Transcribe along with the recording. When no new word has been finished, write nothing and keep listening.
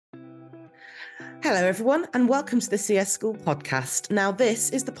Hello, everyone, and welcome to the CS School podcast. Now, this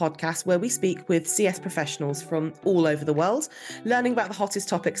is the podcast where we speak with CS professionals from all over the world, learning about the hottest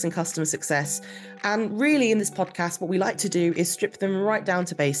topics in customer success. And really, in this podcast, what we like to do is strip them right down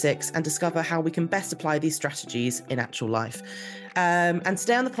to basics and discover how we can best apply these strategies in actual life. And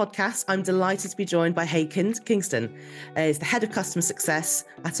today on the podcast, I'm delighted to be joined by Haig Kingston. He's the head of customer success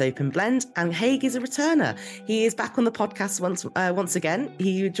at OpenBlend, and Haig is a returner. He is back on the podcast once again.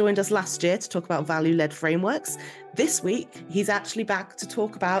 He joined us last year to talk about value-led frameworks. This week, he's actually back to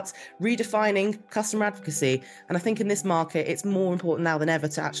talk about redefining customer advocacy. And I think in this market, it's more important now than ever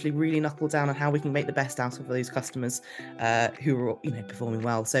to actually really knuckle down on how we can make the best out of those customers who are, performing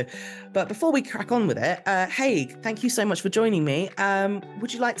well. But before we crack on with it, Haig, thank you so much for joining me.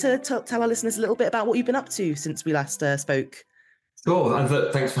 Would you like to tell our listeners a little bit about what you've been up to since we last spoke? Sure, and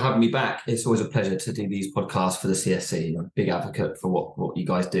thanks for having me back. It's always a pleasure to do these podcasts for the CSC. I'm a big advocate for what you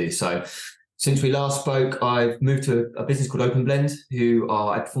guys do. So since we last spoke, I've moved to a business called OpenBlend, who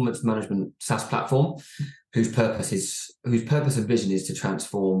are a performance management SaaS platform, whose purpose and vision is to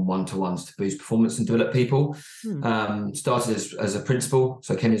transform one-to-ones to boost performance and develop people. Started as a principal,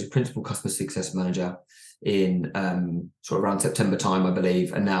 so I came as a principal customer success manager in sort of around September time, I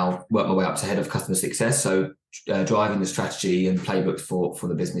believe, and now work my way up to head of customer success. So driving the strategy and playbook for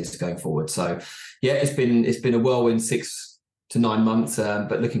the business going forward. So yeah, it's been a whirlwind 6 to 9 months,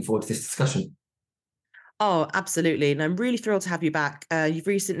 but looking forward to this discussion. Oh, absolutely. And I'm really thrilled to have you back. You've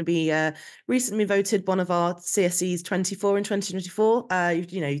recently been voted one of our CSCs 24 in 2024.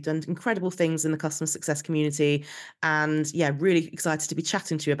 You've done incredible things in the customer success community. And yeah, really excited to be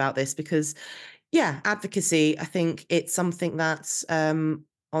chatting to you about this because advocacy, I think it's something that's on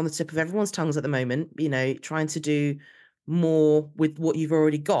the tip of everyone's tongues at the moment, trying to do more with what you've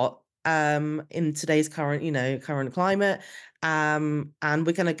already got in today's current climate. And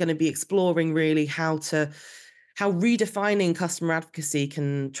we're going to be exploring really how redefining customer advocacy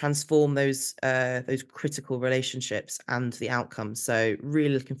can transform those critical relationships and the outcomes. So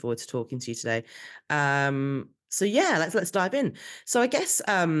really looking forward to talking to you today. Let's dive in. So I guess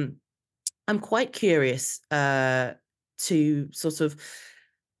I'm quite curious to sort of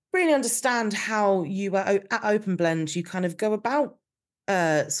really understand how you at OpenBlend, you kind of go about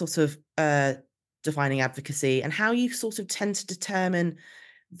defining advocacy and how you sort of tend to determine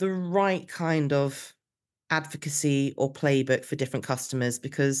the right kind of advocacy or playbook for different customers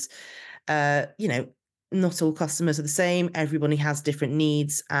because, not all customers are the same. Everybody has different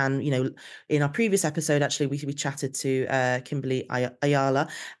needs. And, in our previous episode, actually, we chatted to Kimberly Ayala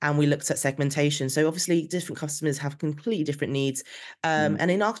and we looked at segmentation. So obviously different customers have completely different needs. And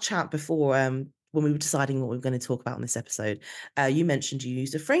in our chat before, when we were deciding what we were going to talk about in this episode, you mentioned you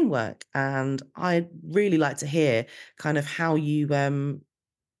used a framework. And I'd really like to hear kind of how you,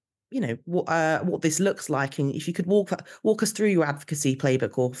 what this looks like. And if you could walk us through your advocacy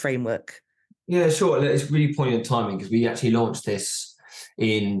playbook or framework. Yeah, sure. It's really poignant timing because we actually launched this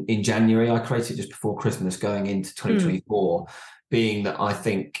in January. I created it just before Christmas going into 2024, being that I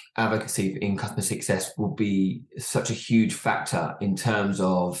think advocacy in customer success will be such a huge factor in terms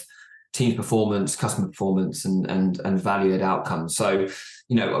of team performance, customer performance, and valued outcomes. So,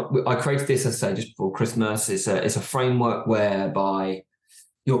 I created this, as I say, just before Christmas. It's a framework whereby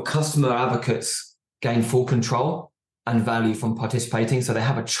your customer advocates gain full control and value from participating. So they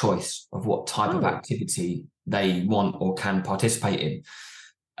have a choice of what type of activity they want or can participate in.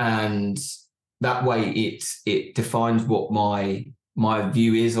 And that way it defines what my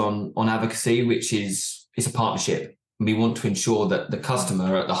view is on advocacy, which is it's a partnership. We want to ensure that the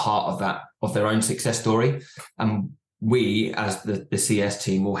customer are at the heart of their own success story. And we, as the CS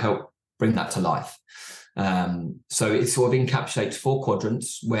team, will help bring that to life. So it sort of encapsulates 4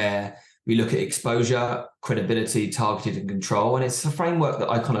 quadrants where we look at exposure, credibility, targeted, and control. And it's a framework that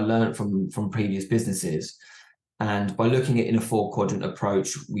I kind of learned from previous businesses. And by looking at it in a 4-quadrant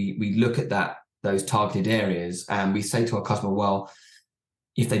approach, we look at those targeted areas and we say to our customer, well,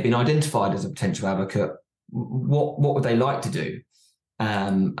 if they've been identified as a potential advocate, what would they like to do?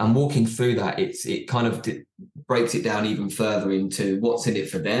 And walking through that, it kind of breaks it down even further into what's in it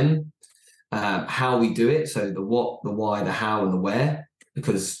for them, how we do it. So the what, the why, the how, and the where,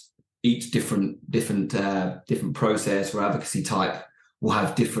 because each different process or advocacy type will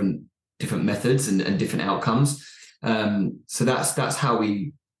have different methods and different outcomes. So that's how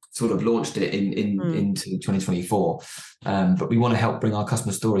we sort of launched it into 2024. But we want to help bring our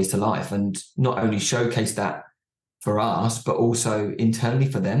customer stories to life and not only showcase that for us, but also internally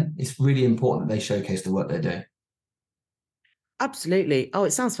for them. It's really important that they showcase the work they're doing. Absolutely. Oh,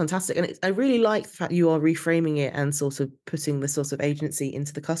 it sounds fantastic. And I really like the fact you are reframing it and sort of putting the sort of agency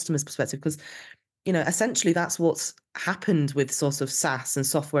into the customer's perspective, because essentially that's what's happened with sort of SaaS and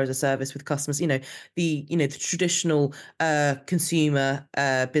software as a service with customers. The traditional consumer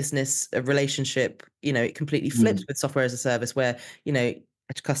business relationship, it completely flips with software as a service, where a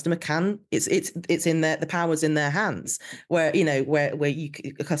customer it's in the power's in their hands, where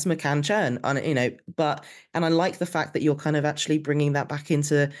a customer can churn on it, and I like the fact that you're kind of actually bringing that back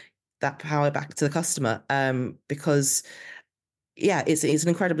into that power back to the customer, because it's an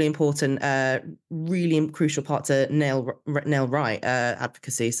incredibly important, really crucial part to nail right,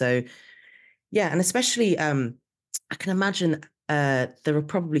 advocacy. So and especially I can imagine there are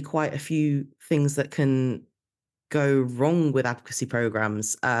probably quite a few things that can go wrong with advocacy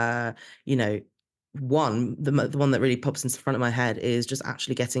programs. The one that really pops into the front of my head is just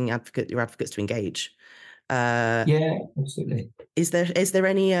actually getting your advocates to engage. Yeah, absolutely. Is there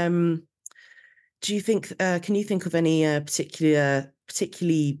any do you think can you think of any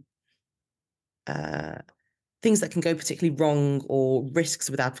particularly things that can go particularly wrong, or risks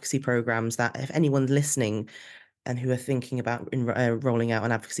with advocacy programs, that if anyone listening and who are thinking about rolling out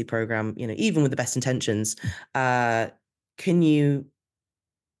an advocacy program, even with the best intentions, can you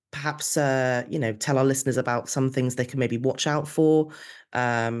perhaps tell our listeners about some things they can maybe watch out for,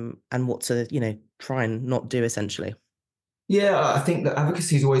 and what to try and not do, essentially? Yeah, I think that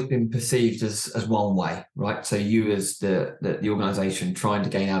advocacy has always been perceived as one way, right? So you, as the organisation, trying to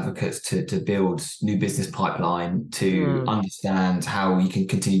gain advocates to build new business pipeline, to understand how we can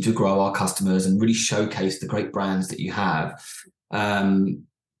continue to grow our customers and really showcase the great brands that you have.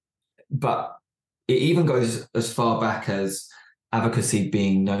 But it even goes as far back as advocacy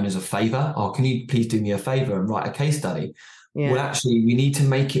being known as a favour. Oh, can you please do me a favour and write a case study? Yeah. Well, actually, we need to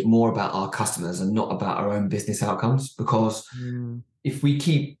make it more about our customers and not about our own business outcomes, because if we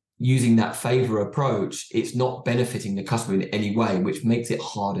keep using that favor approach, it's not benefiting the customer in any way, which makes it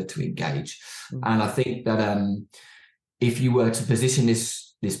harder to engage. And I think that if you were to position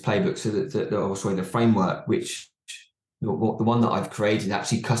this playbook, so that the framework, which the one that I've created,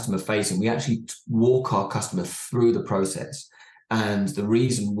 actually customer facing, we actually walk our customer through the process. And the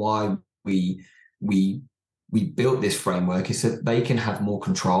reason why we built this framework is that they can have more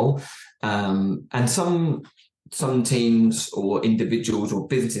control. And some teams or individuals or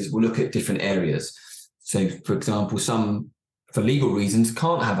businesses will look at different areas. So, for example, some, for legal reasons,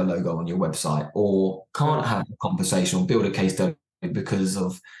 can't have a logo on your website, or can't have a conversation or build a case study because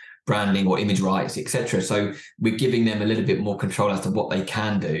of branding or image rights, etc. So we're giving them a little bit more control as to what they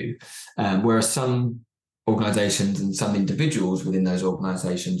can do. Whereas some organizations and some individuals within those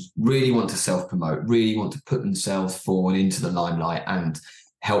organizations really want to self-promote, really want to put themselves forward into the limelight and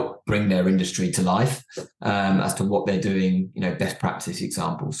help bring their industry to life, as to what they're doing, best practice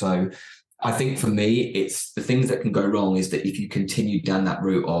examples. So I think for me, it's the things that can go wrong is that if you continue down that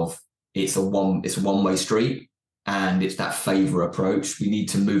route of it's a one-way street and it's that favor approach, we need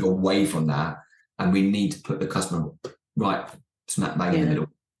to move away from that, and we need to put the customer right smack bang in the middle.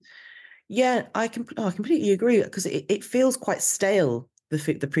 Yeah, I completely agree, because it feels quite stale,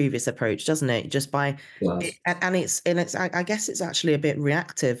 the previous approach, doesn't it? Just by and it's I guess it's actually a bit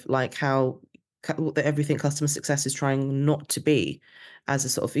reactive, like how everything customer success is trying not to be, as a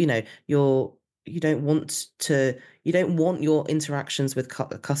sort of you don't want your interactions with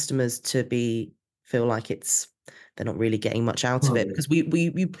customers to feel like they're not really getting much out of it, because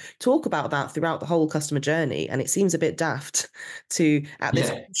we talk about that throughout the whole customer journey, and it seems a bit daft to, at this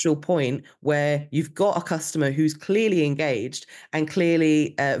crucial point where you've got a customer who's clearly engaged and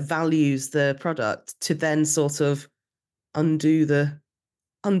clearly values the product, to then sort of undo that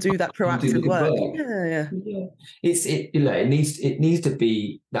proactive work. Yeah. It needs to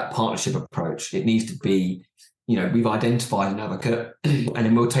be that partnership approach. It needs to be, we've identified an advocate and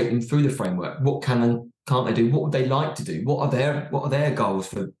then we'll take them through the framework. What can and can't they do? What would they like to do? What are their goals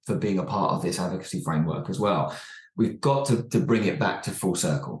for being a part of this advocacy framework as well? We've got to bring it back to full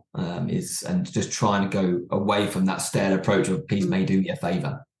circle, and just trying to go away from that stale approach of please may do me a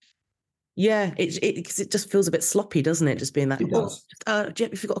favor. Yeah, it just feels a bit sloppy, doesn't it? Just being that, it does.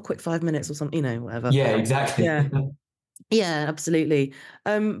 If you've got a quick 5 minutes or something, whatever. Yeah, exactly. Yeah, absolutely.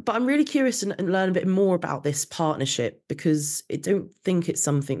 But I'm really curious and learn a bit more about this partnership, because I don't think it's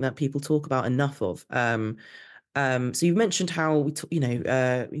something that people talk about enough of. So you've mentioned how we need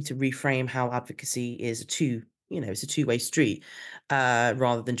to reframe how advocacy is it's a two-way street,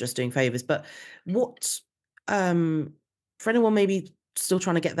 rather than just doing favors. But what, for anyone maybe still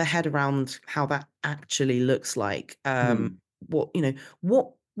trying to get their head around how that actually looks like, what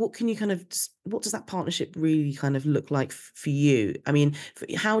can you what does that partnership really kind of look like for you? I mean,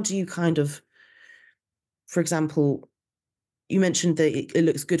 how do you kind of, for example, you mentioned that it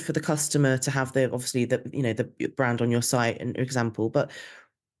looks good for the customer to have obviously the brand on your site, an example, but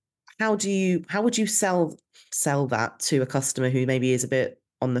how would you sell that to a customer who maybe is a bit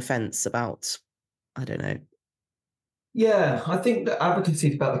on the fence about, I don't know. Yeah, I think that advocacy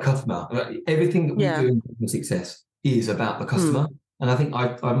is about the customer. Everything that we do in business success is about the customer. And I think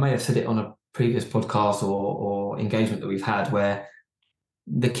I may have said it on a previous podcast or engagement that we've had, where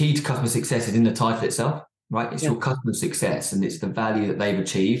the key to customer success is in the title itself, right? It's your customer success, and it's the value that they've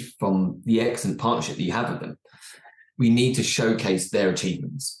achieved from the excellent partnership that you have with them. We need to showcase their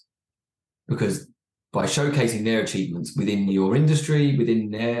achievements, because by showcasing their achievements within your industry,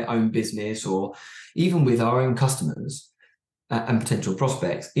 within their own business, or even with our own customers and potential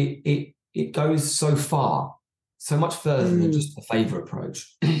prospects, it goes so far, so much further than just a favor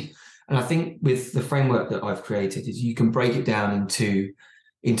approach. And I think with the framework that I've created, is you can break it down into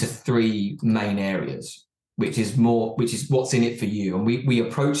three main areas, which is what's in it for you. And we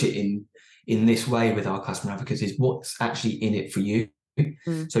approach it in this way with our customer advocates, is what's actually in it for you.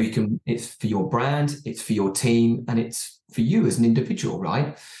 So it's for your brand, it's for your team, and it's for you as an individual,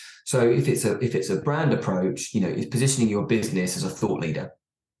 right? So if it's a brand approach, it's positioning your business as a thought leader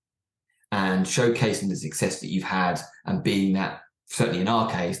and showcasing the success that you've had, and being that, certainly in our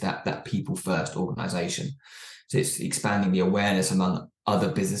case, that people first organization. So it's expanding the awareness among other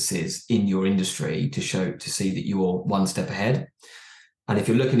businesses in your industry to see that you're one step ahead. And if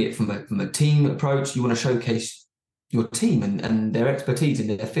you're looking at it from a team approach, you want to showcase your team and their expertise in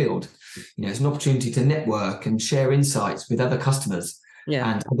their field. It's an opportunity to network and share insights with other customers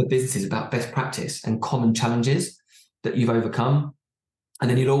and other businesses about best practice and common challenges that you've overcome. And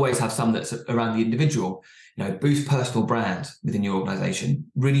then you'll always have some that's around the individual. Boost personal brand within your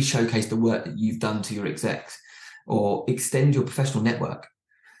organization, really showcase the work that you've done to your execs, or extend your professional network.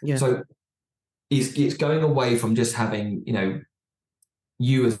 So it's going away from just having,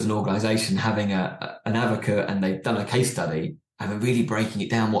 you as an organization having an advocate and they've done a case study, and really breaking it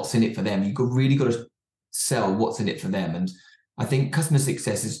down, what's in it for them. You've really got to sell what's in it for them. And I think customer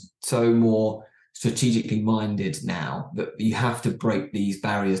success is so more strategically minded now, that you have to break these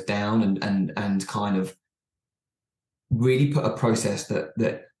barriers down and kind of really put a process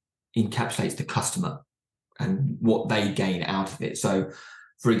that encapsulates the customer and what they gain out of it. So,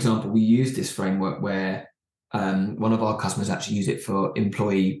 for example, we use this framework where one of our customers actually use it for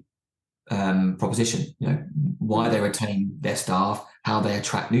employee proposition, why they retain their staff, how they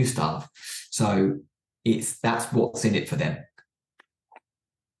attract new staff. So that's what's in it for them.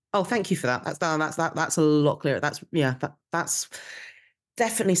 Oh, thank you for that. That's a lot clearer. That's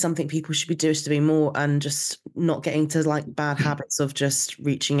definitely something people should be doing, to be more, and just not getting to bad habits of just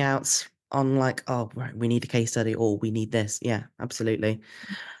reaching out on oh, right, we need a case study, or we need this. Yeah, absolutely.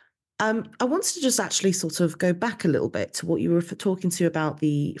 I wanted to just actually sort of go back a little bit to what you were talking to about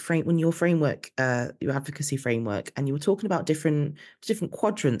when your framework, your advocacy framework, and you were talking about different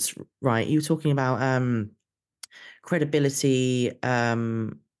quadrants, right? You were talking about credibility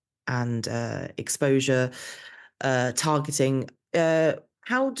and exposure, targeting. Could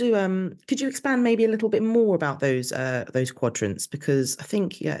you expand maybe a little bit more about those quadrants? Because I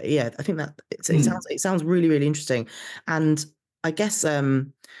think I think that it sounds really, really interesting. And I guess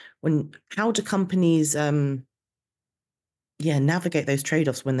how do companies navigate those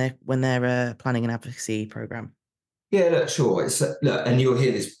trade-offs when they're planning an advocacy program? Yeah, look, sure. And you'll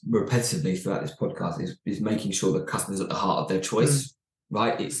hear this repetitively throughout this podcast, is making sure the customer's at the heart of their choice.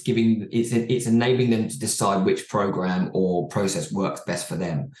 Right? It's enabling them to decide which program or process works best for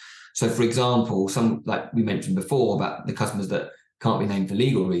them. So, for example, some, like we mentioned before, about the customers that can't be named for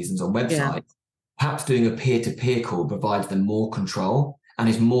legal reasons on websites, perhaps doing a peer-to-peer call provides them more control and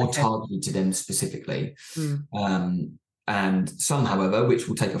is more targeted to them specifically. And some, however, which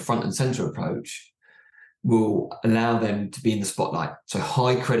will take a front and center approach, will allow them to be in the spotlight. So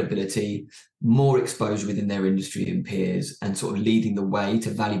high credibility, more exposure within their industry and peers, and sort of leading the way to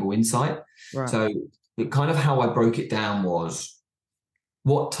valuable insight. Right. So kind of how I broke it down was,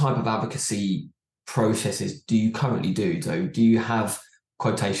 what type of advocacy processes do you currently do? So do you have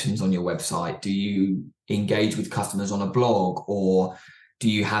quotations on your website? Do you engage with customers on a blog? Or do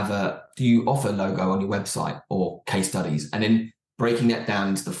you offer logo on your website or case studies? And then breaking that down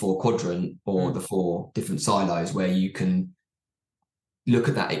into the 4 quadrant or the 4 different silos, where you can look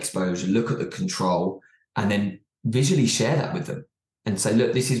at that exposure, look at the control, and then visually share that with them and say,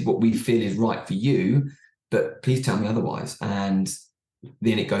 look, this is what we feel is right for you, but please tell me otherwise. And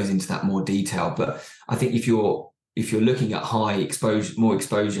then it goes into that more detail. But I think if you're looking at high exposure, more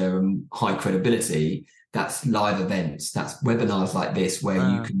exposure and high credibility, that's live events, that's webinars like this, where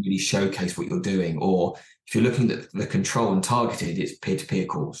you can really showcase what you're doing. Or if you're looking at the control and targeted, it's peer-to-peer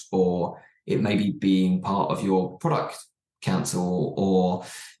calls, or it may be being part of your product council, or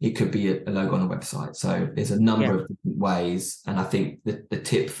it could be a logo on a website. So there's a number of different ways. And I think that the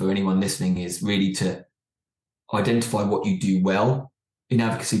tip for anyone listening is really to identify what you do well in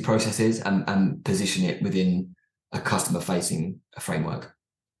advocacy processes and position it within a customer-facing framework.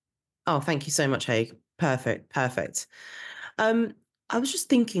 Oh, thank you so much, Haig. Perfect. I was just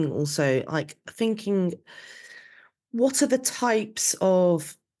thinking also, what are the types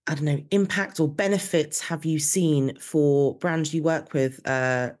of, I don't know, impact or benefits have you seen for brands you work with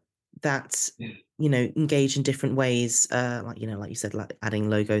that, engage in different ways, like you said, like adding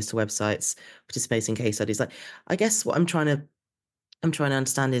logos to websites, participating in case studies. Like, I guess what I'm trying to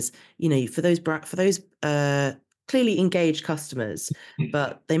understand is, for those clearly engaged customers,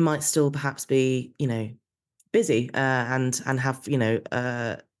 but they might still perhaps be, busy and have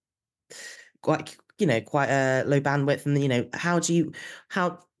quite a low bandwidth, and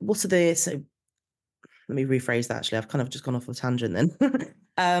what are the, so let me rephrase that. Actually, I've kind of just gone off a tangent then.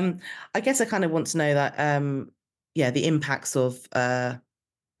 I guess I kind of want to know that the impacts of and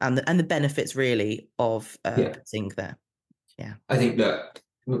the benefits really of putting there. Yeah, I think that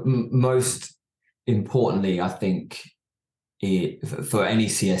most importantly, I think for any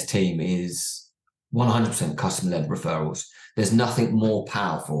CS team is 100% customer-led referrals. There's nothing more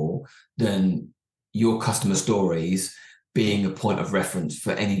powerful than your customer stories being a point of reference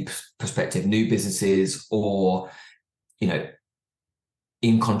for any prospective new businesses or,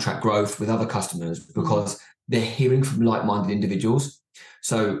 in contract growth with other customers, because they're hearing from like-minded individuals.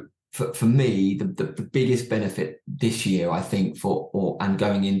 So for me, the biggest benefit this year, I think, and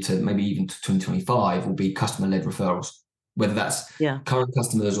going into maybe even to 2025, will be customer-led referrals, whether that's current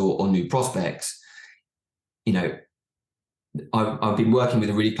customers or new prospects. I've been working with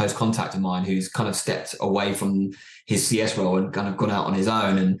a really close contact of mine who's kind of stepped away from his CS role and kind of gone out on his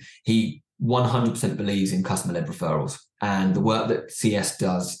own, and he 100% believes in customer-led referrals. And the work that CS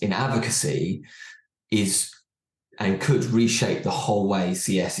does in advocacy is and could reshape the whole way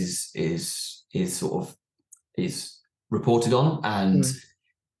CS is reported on, and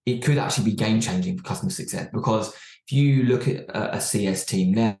it could actually be game-changing for customer success. Because if you look at a CS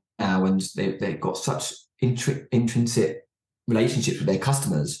team now and they've got such intrinsic relationships with their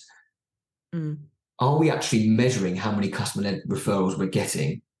customers, are we actually measuring how many customer-led referrals we're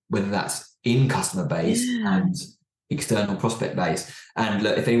getting, whether that's in customer base and external prospect base? And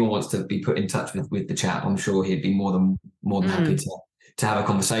look, if anyone wants to be put in touch with the chat, I'm sure he'd be more than happy to have a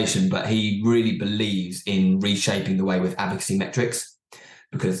conversation. But he really believes in reshaping the way with advocacy metrics,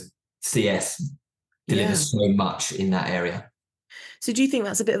 because CS delivers so much in that area. So do you think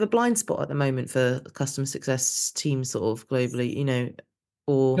that's a bit of a blind spot at the moment for customer success teams sort of globally,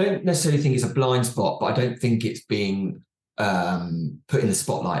 or? I don't necessarily think it's a blind spot, but I don't think it's being put in the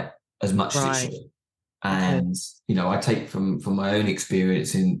spotlight as much as it should. And, I take from my own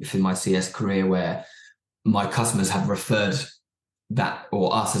experience in my CS career, where my customers have referred that,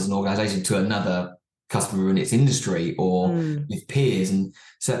 or us as an organization, to another customer in its industry or with peers. And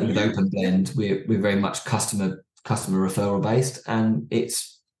certainly with OpenBlend, we're very much customer referral based. And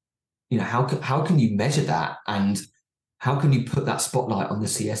it's, how can you measure that, and how can you put that spotlight on the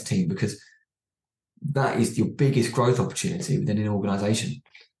CS team? Because that is your biggest growth opportunity within an organization.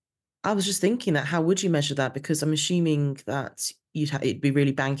 I was just thinking that, how would you measure that? Because I'm assuming that it'd be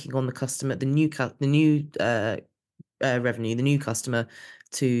really banking on the customer, the new revenue, the new customer,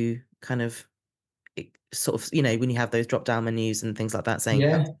 to kind of sort of, when you have those drop down menus and things like that, saying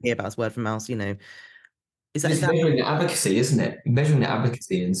hear about us word from mouth, is that measuring the advocacy, isn't it? Measuring the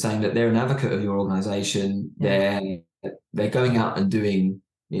advocacy and saying that they're an advocate of your organization. They're going out and doing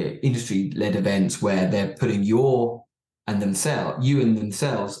industry-led events where they're putting you and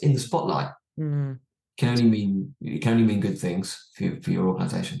themselves in the spotlight. Can only mean good things for your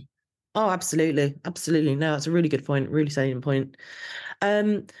organization. Oh, absolutely. No, that's a really good point, really salient point.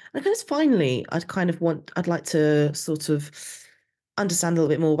 And I guess finally, I'd like to sort of understand a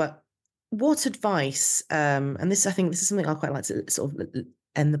little bit more about what advice, and I think this is something I quite like to sort of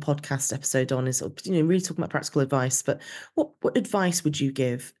end the podcast episode on, is sort of, really talking about practical advice. But what advice would you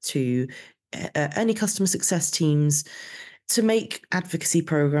give to any customer success teams to make advocacy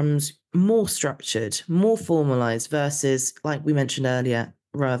programs more structured, more formalized, versus, like we mentioned earlier,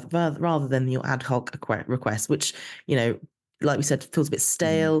 rather than your ad hoc request, which, like we said, feels a bit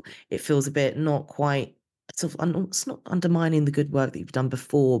stale. It feels a bit not quite, sort of, it's not undermining the good work that you've done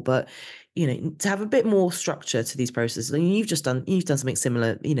before, but to have a bit more structure to these processes. And you've done something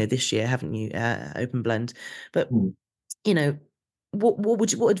similar, this year, haven't you? OpenBlend. But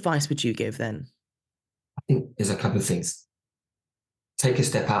what advice would you give then? I think there's a couple of things. Take a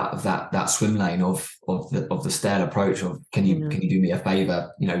step out of that swim lane of the stale approach of can you do me a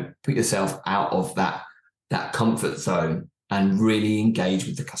favor? Put yourself out of that comfort zone and really engage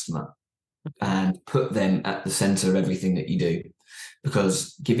with the customer and put them at the center of everything that you do,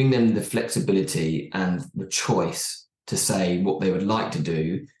 because giving them the flexibility and the choice to say what they would like to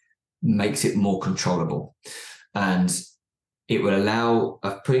do makes it more controllable, and it will allow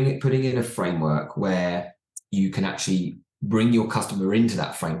putting in a framework where you can actually bring your customer into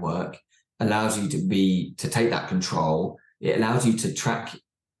that framework, allows you to take that control. It allows you to track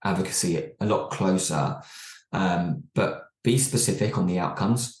advocacy a lot closer, but be specific on the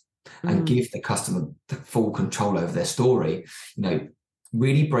outcomes and give the customer the full control over their story.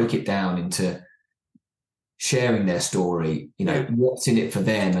 Really break it down into sharing their story, what's in it for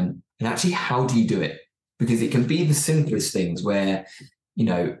them, and actually how do you do it? Because it can be the simplest things where,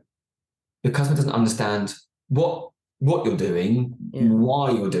 the customer doesn't understand what you're doing, why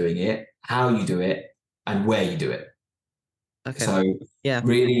you're doing it, how you do it, and where you do it. Okay. So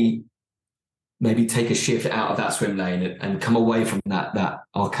really maybe take a shift out of that swim lane and come away from that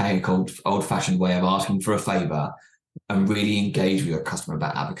archaic old-fashioned way of asking for a favor, and really engage with your customer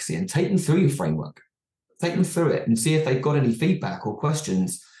about advocacy and take them through your framework. Take them through it and see if they've got any feedback or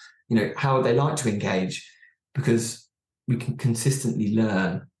questions, how would they like to engage? Because we can consistently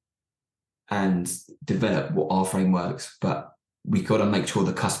learn and develop what our frameworks, but we've got to make sure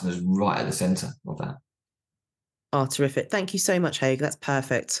the customer's right at the center of that. Oh, terrific. Thank you so much, Haig. That's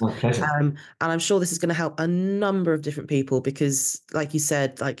perfect. My pleasure. And I'm sure this is going to help a number of different people because, like you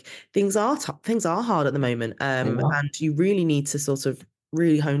said, things are hard at the moment. And you really need to sort of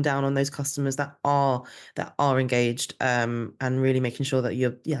really hone down on those customers that are engaged, and really making sure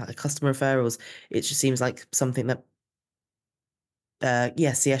that customer referrals, it just seems like something that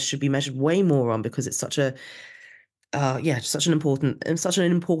CS should be measured way more on, because it's such an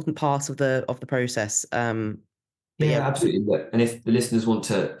important part of the process. Absolutely. And if the listeners want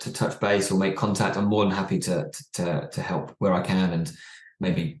to touch base or make contact, I'm more than happy to help where I can and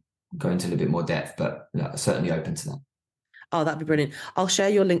maybe go into a little bit more depth, but certainly open to that. Oh, that'd be brilliant. I'll share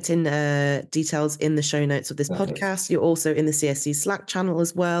your LinkedIn details in the show notes of this podcast. You're also in the CSC Slack channel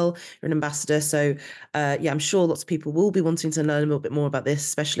as well. You're an ambassador. So I'm sure lots of people will be wanting to learn a little bit more about this,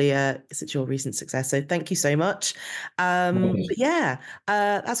 especially since your recent success. So thank you so much.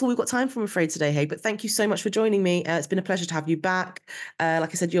 That's all we've got time for, I'm afraid, today, Haig. But thank you so much for joining me. It's been a pleasure to have you back. Like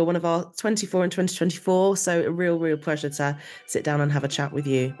I said, you're one of our 24 in 2024. So a real pleasure to sit down and have a chat with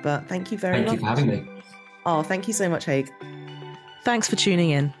you. But thank you very much. Thank you for having me. Oh, thank you so much, Haig. Thanks for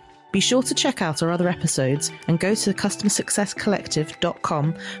tuning in. Be sure to check out our other episodes and go to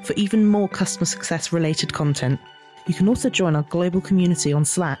customersuccesscollective.com for even more customer success related content. You can also join our global community on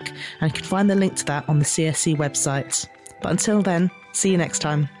Slack, and you can find the link to that on the CSC website. But until then, see you next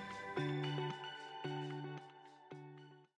time.